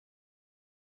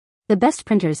The best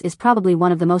printers is probably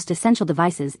one of the most essential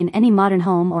devices in any modern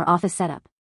home or office setup.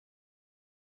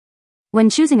 When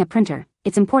choosing a printer,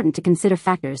 it's important to consider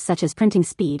factors such as printing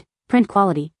speed, print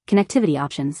quality, connectivity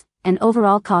options, and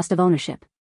overall cost of ownership.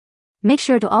 Make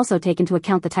sure to also take into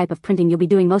account the type of printing you'll be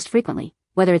doing most frequently,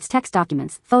 whether it's text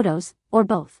documents, photos, or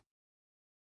both.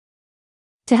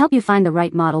 To help you find the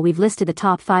right model, we've listed the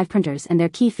top 5 printers and their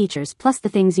key features plus the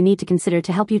things you need to consider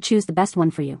to help you choose the best one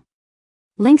for you.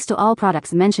 Links to all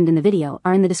products mentioned in the video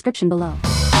are in the description below.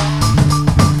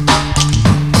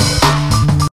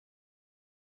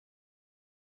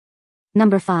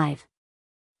 Number 5.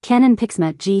 Canon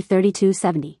PIXMA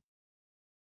G3270.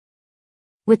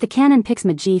 With the Canon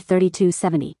PIXMA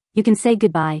G3270, you can say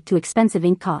goodbye to expensive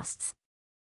ink costs.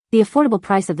 The affordable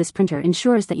price of this printer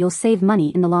ensures that you'll save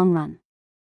money in the long run.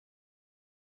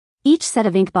 Each set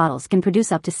of ink bottles can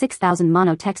produce up to 6,000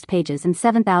 mono text pages and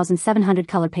 7,700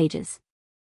 color pages.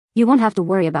 You won't have to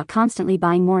worry about constantly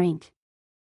buying more ink.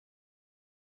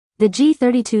 The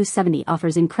G3270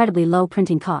 offers incredibly low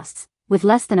printing costs, with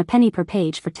less than a penny per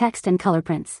page for text and color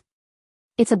prints.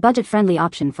 It's a budget-friendly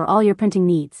option for all your printing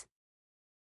needs.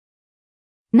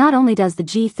 Not only does the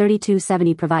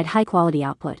G3270 provide high-quality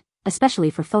output, especially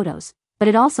for photos, but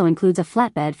it also includes a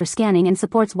flatbed for scanning and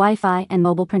supports Wi-Fi and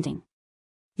mobile printing.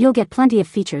 You'll get plenty of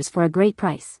features for a great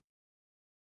price.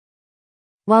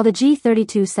 While the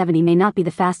G3270 may not be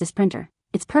the fastest printer,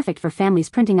 it's perfect for families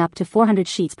printing up to 400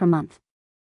 sheets per month.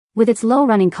 With its low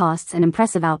running costs and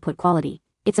impressive output quality,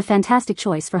 it's a fantastic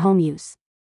choice for home use.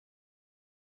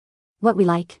 What we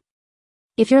like?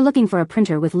 If you're looking for a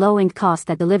printer with low ink cost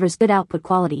that delivers good output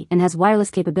quality and has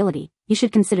wireless capability, you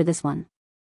should consider this one.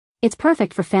 It's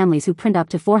perfect for families who print up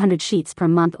to 400 sheets per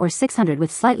month or 600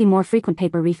 with slightly more frequent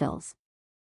paper refills.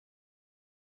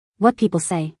 What people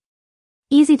say.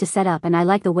 Easy to set up, and I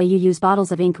like the way you use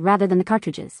bottles of ink rather than the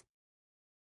cartridges.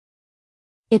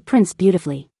 It prints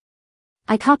beautifully.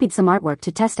 I copied some artwork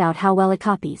to test out how well it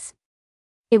copies.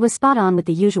 It was spot on with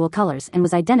the usual colors and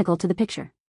was identical to the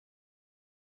picture.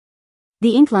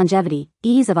 The ink longevity,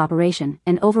 ease of operation,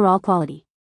 and overall quality.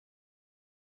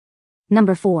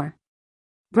 Number 4.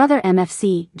 Brother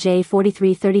MFC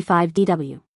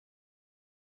J4335DW.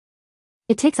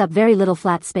 It takes up very little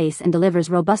flat space and delivers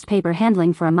robust paper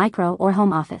handling for a micro or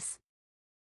home office.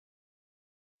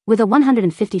 With a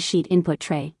 150-sheet input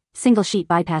tray, single-sheet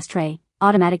bypass tray,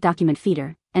 automatic document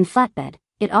feeder, and flatbed,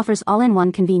 it offers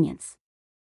all-in-one convenience.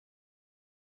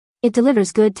 It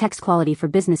delivers good text quality for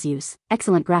business use,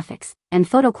 excellent graphics, and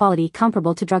photo quality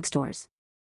comparable to drugstores.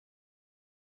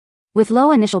 With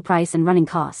low initial price and running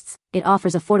costs, it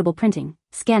offers affordable printing,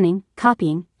 scanning,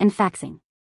 copying, and faxing.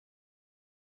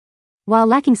 While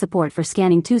lacking support for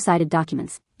scanning two-sided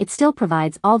documents, it still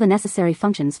provides all the necessary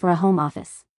functions for a home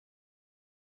office.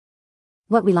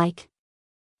 What we like?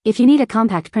 If you need a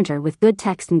compact printer with good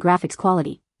text and graphics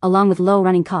quality, along with low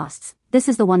running costs, this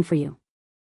is the one for you.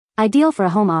 Ideal for a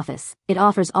home office, it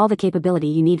offers all the capability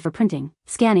you need for printing,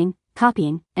 scanning,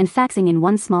 copying, and faxing in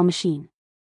one small machine.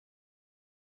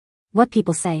 What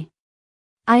people say.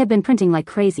 I have been printing like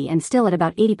crazy and still at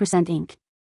about 80% ink.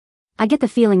 I get the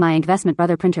feeling my investment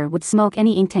brother printer would smoke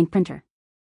any ink tank printer.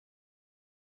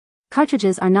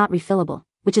 Cartridges are not refillable,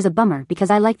 which is a bummer because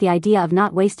I like the idea of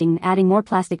not wasting and adding more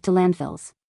plastic to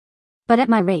landfills. But at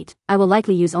my rate, I will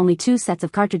likely use only 2 sets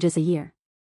of cartridges a year.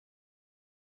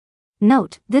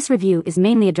 Note, this review is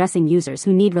mainly addressing users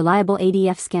who need reliable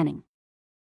ADF scanning.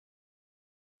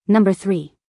 Number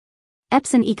 3.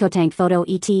 EPSON ECOTANK Photo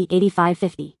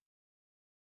ET8550.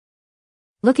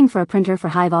 Looking for a printer for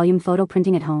high-volume photo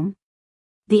printing at home?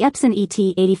 The EPSON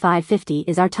ET8550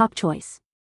 is our top choice.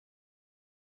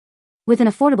 With an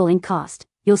affordable ink cost,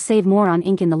 you'll save more on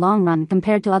ink in the long run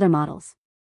compared to other models.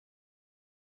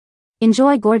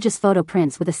 Enjoy gorgeous photo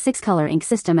prints with a 6-color ink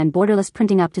system and borderless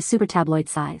printing up to super tabloid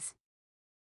size.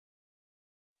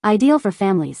 Ideal for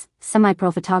families,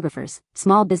 semi-pro photographers,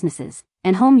 small businesses,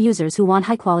 and home users who want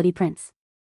high-quality prints.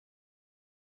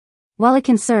 While it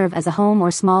can serve as a home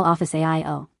or small office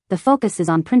AIO, the focus is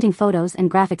on printing photos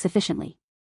and graphics efficiently.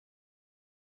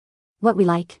 What we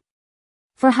like?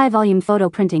 For high-volume photo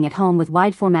printing at home with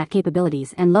wide format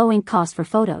capabilities and low ink cost for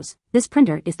photos, this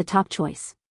printer is the top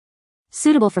choice.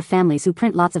 Suitable for families who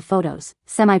print lots of photos,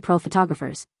 semi-pro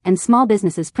photographers, and small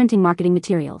businesses printing marketing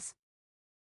materials.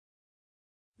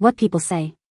 What people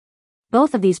say.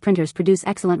 Both of these printers produce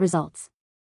excellent results.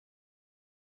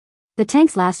 The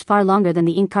tanks last far longer than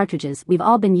the ink cartridges we've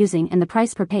all been using, and the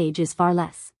price per page is far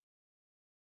less.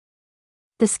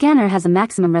 The scanner has a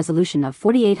maximum resolution of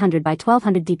 4800 by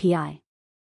 1200 dpi.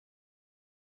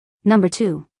 Number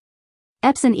 2.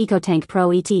 EPSON ECOTANK Pro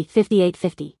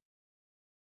ET5850.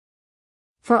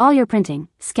 For all your printing,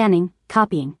 scanning,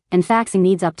 copying, and faxing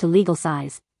needs up to legal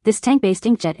size, this tank-based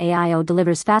Inkjet AIO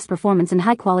delivers fast performance and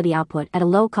high-quality output at a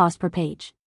low cost per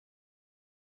page.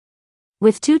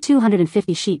 With two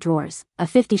 250-sheet drawers, a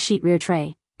 50-sheet rear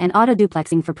tray, and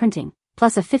auto-duplexing for printing,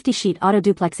 plus a 50-sheet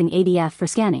auto-duplexing ADF for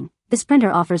scanning, this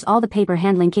printer offers all the paper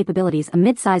handling capabilities a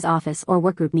mid-size office or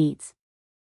workgroup needs.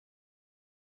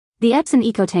 The EPSON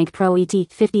ECOTANK Pro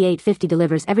ET5850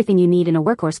 delivers everything you need in a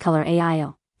workhorse color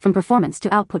AIO, from performance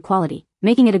to output quality,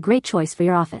 making it a great choice for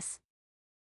your office.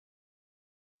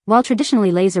 While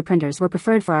traditionally laser printers were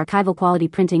preferred for archival quality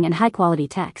printing and high-quality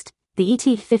text, the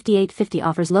ET5850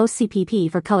 offers low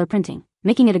CPP for color printing,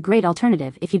 making it a great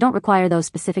alternative if you don't require those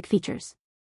specific features.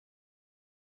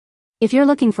 If you're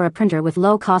looking for a printer with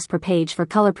low cost per page for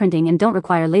color printing and don't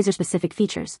require laser-specific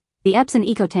features, the EPSON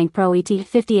ECOTANK Pro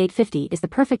ET5850 is the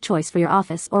perfect choice for your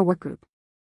office or workgroup.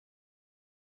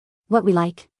 What we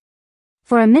like.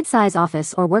 For a mid-size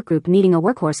office or workgroup needing a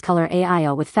workhorse color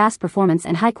AIO with fast performance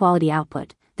and high-quality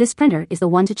output, this printer is the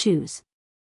one to choose.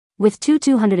 With two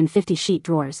 250-sheet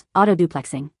drawers,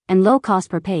 auto-duplexing, and low cost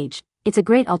per page, it's a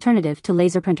great alternative to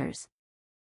laser printers.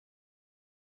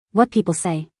 What people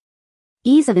say.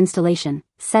 Ease of installation,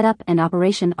 setup and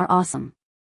operation are awesome.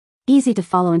 Easy to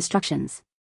follow instructions.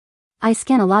 I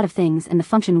scan a lot of things and the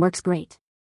function works great.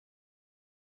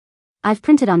 I've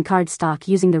printed on cardstock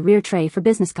using the rear tray for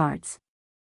business cards.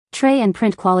 Tray and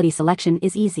print quality selection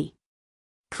is easy.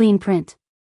 Clean print.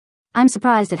 I'm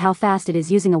surprised at how fast it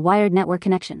is using a wired network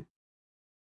connection.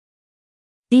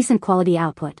 Decent quality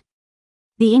output.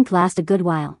 The ink lasts a good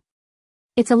while.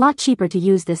 It's a lot cheaper to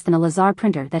use this than a laser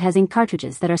printer that has ink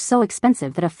cartridges that are so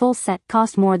expensive that a full set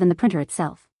costs more than the printer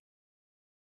itself.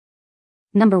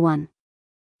 Number 1.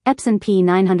 EPSON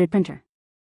P900 Printer.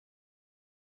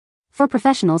 For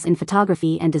professionals in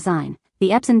photography and design, the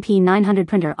EPSON P900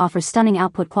 printer offers stunning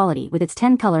output quality with its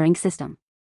 10-color ink system.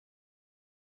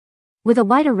 With a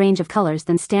wider range of colors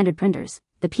than standard printers,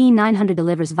 the P900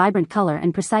 delivers vibrant color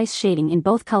and precise shading in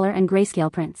both color and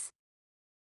grayscale prints.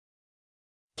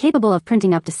 Capable of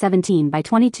printing up to 17 by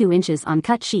 22 inches on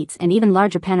cut sheets and even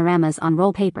larger panoramas on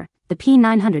roll paper, the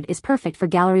P900 is perfect for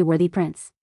gallery-worthy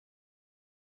prints.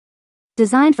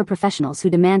 Designed for professionals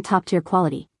who demand top-tier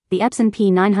quality, the EPSON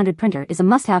P900 printer is a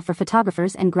must-have for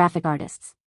photographers and graphic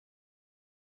artists.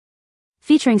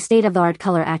 Featuring state-of-the-art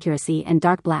color accuracy and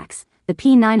dark blacks, the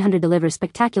P900 delivers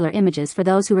spectacular images for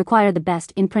those who require the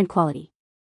best in print quality.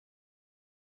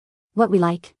 What we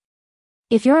like.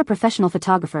 If you're a professional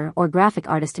photographer or graphic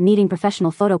artist needing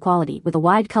professional photo quality with a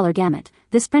wide color gamut,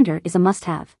 this printer is a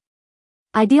must-have.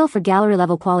 Ideal for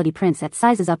gallery-level quality prints at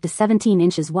sizes up to 17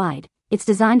 inches wide, it's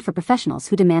designed for professionals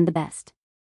who demand the best.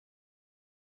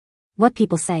 What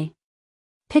people say.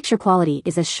 Picture quality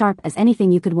is as sharp as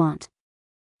anything you could want.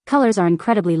 Colors are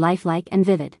incredibly lifelike and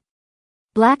vivid.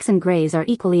 Blacks and grays are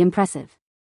equally impressive.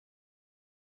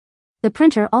 The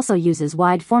printer also uses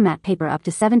wide format paper up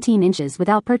to 17 inches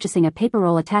without purchasing a paper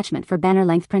roll attachment for banner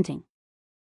length printing.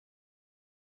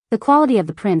 The quality of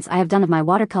the prints I have done of my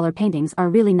watercolor paintings are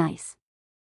really nice.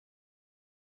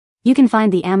 You can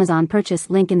find the Amazon purchase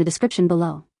link in the description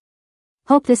below.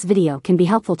 Hope this video can be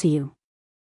helpful to you.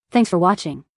 Thanks for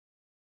watching.